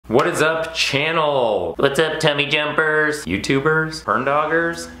What is up, channel? What's up, tummy jumpers? YouTubers? Burn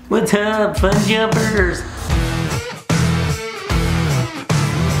doggers? What's up, fun jumpers?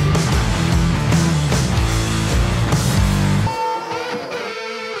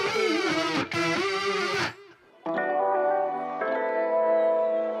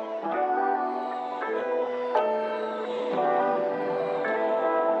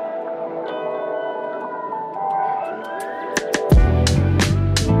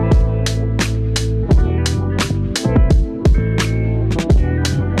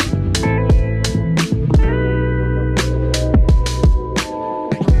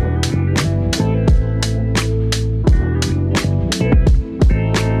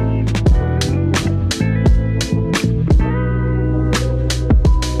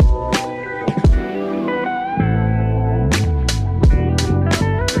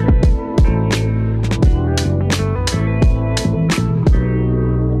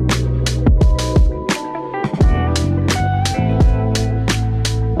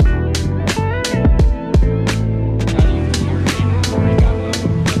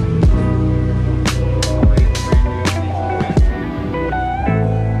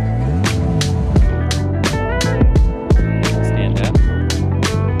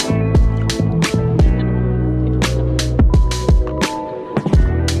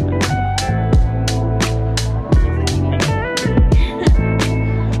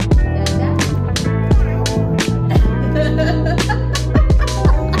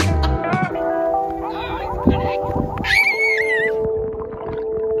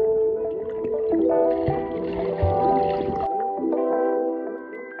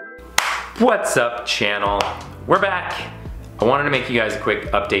 What's up, channel? We're back. I wanted to make you guys a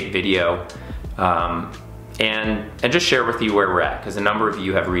quick update video and just share with you where we're at, because a number of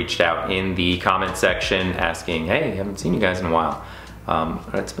you have reached out in the comment section asking, hey, haven't seen you guys in a while.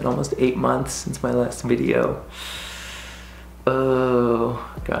 It's been almost 8 months since my last video.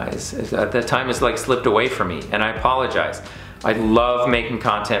 Oh, guys, that time has like slipped away from me, and I apologize. I love making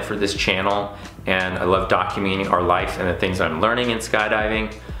content for this channel, and I love documenting our life and the things I'm learning in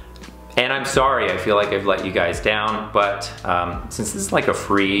skydiving. And I'm sorry, I feel like I've let you guys down, but since this is like a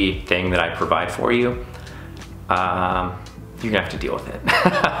free thing that I provide for you, you're gonna have to deal with it.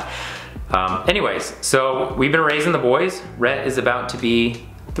 Anyways, so we've been raising the boys. Rhett is about to be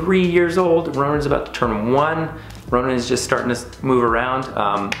 3 years old. Ronan's about to turn 1. Ronan is just starting to move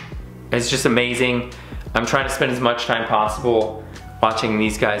around. It's just amazing. I'm trying to spend as much time possible watching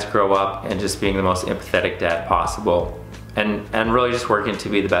these guys grow up and just being the most empathetic dad possible. And really just working to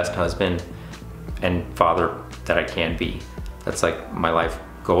be the best husband and father that I can be. That's like my life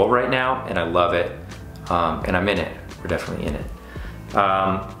goal right now, and I love it. And I'm in it. We're definitely in it.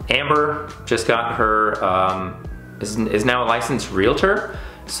 Amber just got her, is now a licensed realtor.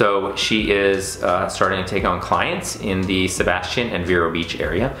 So she is starting to take on clients in the Sebastian and Vero Beach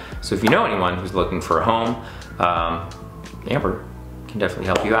area. So if you know anyone who's looking for a home, Amber can definitely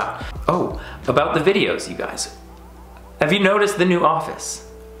help you out. Oh, about the videos, you guys. Have you noticed the new office?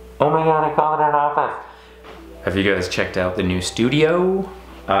 Oh my God, I call it an office. Have you guys checked out the new studio?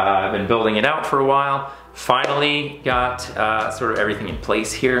 I've been building it out for a while. Finally got sort of everything in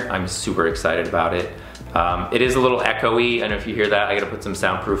place here. I'm super excited about it. It is a little echoey, and if you hear that, I gotta put some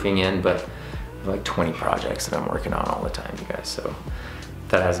soundproofing in, but I have like 20 projects that I'm working on all the time, you guys, so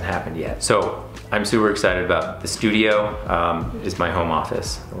that hasn't happened yet. So I'm super excited about the studio. It is my home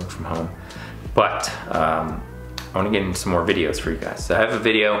office. I work from home. But I want to get into some more videos for you guys. So I have a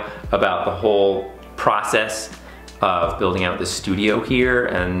video about the whole process of building out the studio here,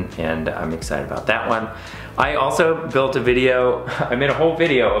 and I'm excited about that one. I also built a video, I made a whole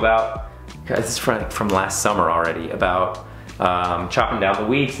video about, guys, this is from last summer already, about chopping down the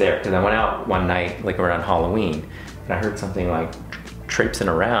weeds there, because I went out one night, like around Halloween, and I heard something like traipsing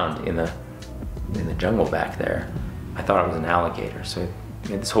around in the jungle back there. I thought it was an alligator, so I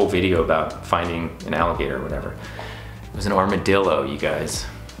made this whole video about finding an alligator or whatever. It was an armadillo, you guys.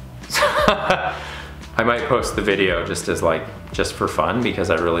 I might post the video just for fun, because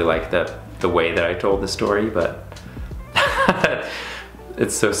I really like the way that I told the story, but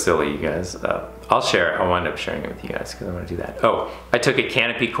it's so silly, you guys. I'll share it. I'll wind up sharing it with you guys because I want to do that. Oh, I took a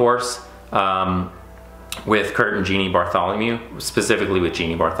canopy course with Kurt and Jeannie Bartholomew, specifically with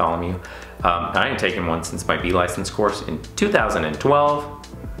Jeannie Bartholomew. And I hadn't taken one since my B license course in 2012.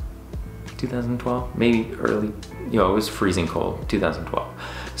 2012, maybe early, it was freezing cold, 2012.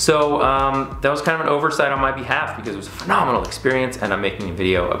 So that was kind of an oversight on my behalf, because it was a phenomenal experience, and I'm making a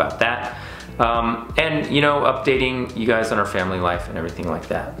video about that. And updating you guys on our family life and everything like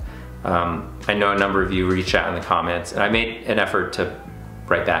that. I know a number of you reached out in the comments, and I made an effort to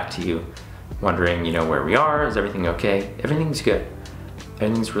right back to you, wondering, you know, where we are, is everything okay? Everything's good.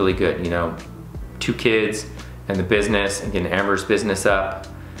 Everything's really good, you know. 2 kids and the business and getting Amber's business up,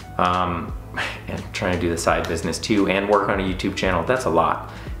 and trying to do the side business too and work on a YouTube channel. That's a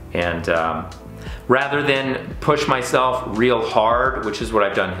lot. And rather than push myself real hard, which is what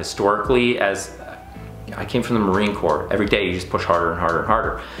I've done historically, as I came from the Marine Corps, every day you just push harder and harder and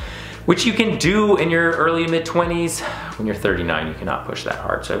harder, which you can do in your early to mid-20s. When you're 39, you cannot push that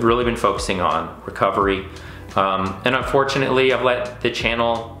hard. So I've really been focusing on recovery. And unfortunately, I've let the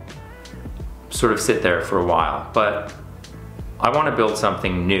channel sort of sit there for a while, but I want to build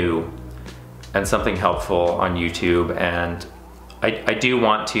something new and something helpful on YouTube, and I do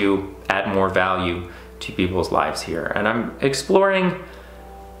want to add more value to people's lives here. And I'm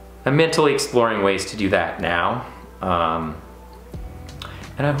mentally exploring ways to do that now.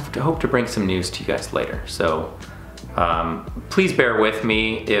 And I hope to bring some news to you guys later. So please bear with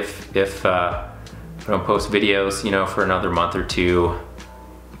me if I don't post videos, you know, for another month or 2.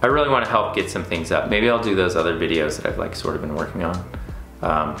 I really want to help get some things up. Maybe I'll do those other videos that I've like sort of been working on.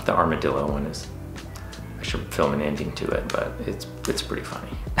 The armadillo one is, I should film an ending to it, but it's pretty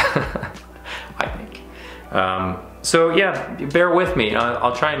funny, I think. So yeah, bear with me.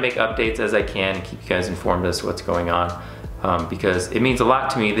 I'll try and make updates as I can and keep you guys informed as to what's going on, because it means a lot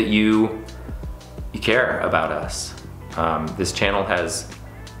to me that you care about us. This channel has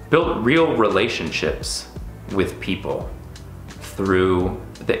built real relationships with people through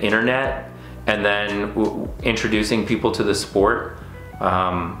the internet, and then introducing people to the sport.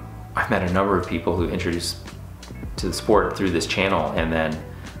 I've met a number of people who introduced to the sport through this channel, and then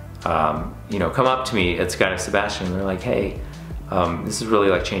you know, come up to me at Sky Sebastian and they're like, hey, this has really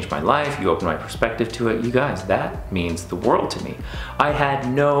like changed my life. You opened my perspective to it. You guys, that means the world to me. I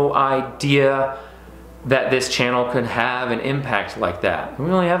had no idea that this channel could have an impact like that. We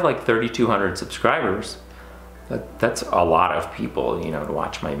only have like 3,200 subscribers. That's a lot of people, you know, to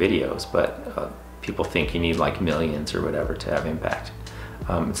watch my videos, but people think you need like millions or whatever to have impact.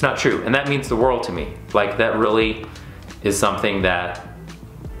 It's not true, and that means the world to me. Like, that really is something that,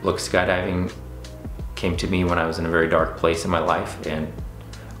 look, skydiving came to me when I was in a very dark place in my life and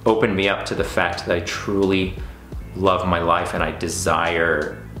opened me up to the fact that I truly love my life and I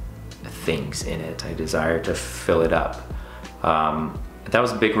desire things in it. I desire to fill it up. That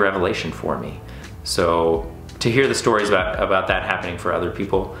was a big revelation for me. So to hear the stories about that happening for other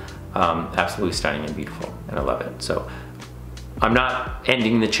people, absolutely stunning and beautiful, and I love it. So I'm not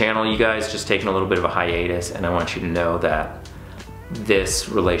ending the channel, you guys, just taking a little bit of a hiatus, and I want you to know that this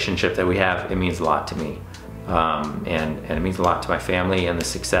relationship that we have, it means a lot to me. And it means a lot to my family and the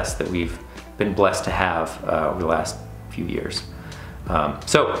success that we've been blessed to have over the last few years.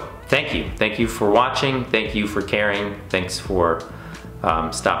 So thank you. Thank you for watching. Thank you for caring. Thanks for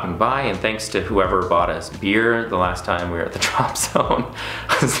stopping by, and thanks to whoever bought us beer the last time we were at the Drop Zone.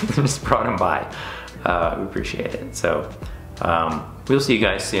 Just brought them by. We appreciate it. So we'll see you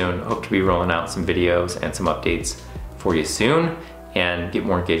guys soon. Hope to be rolling out some videos and some updates for you soon, and get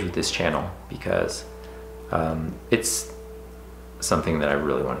more engaged with this channel, because it's something that I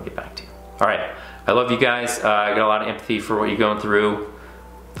really want to get back to. All right, I love you guys. I got a lot of empathy for what you're going through,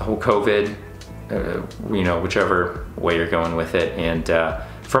 the whole COVID, you know, whichever way you're going with it. And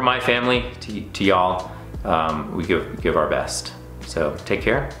from my family to y'all, we give our best. So take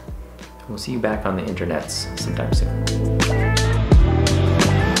care. We'll see you back on the internets sometime soon.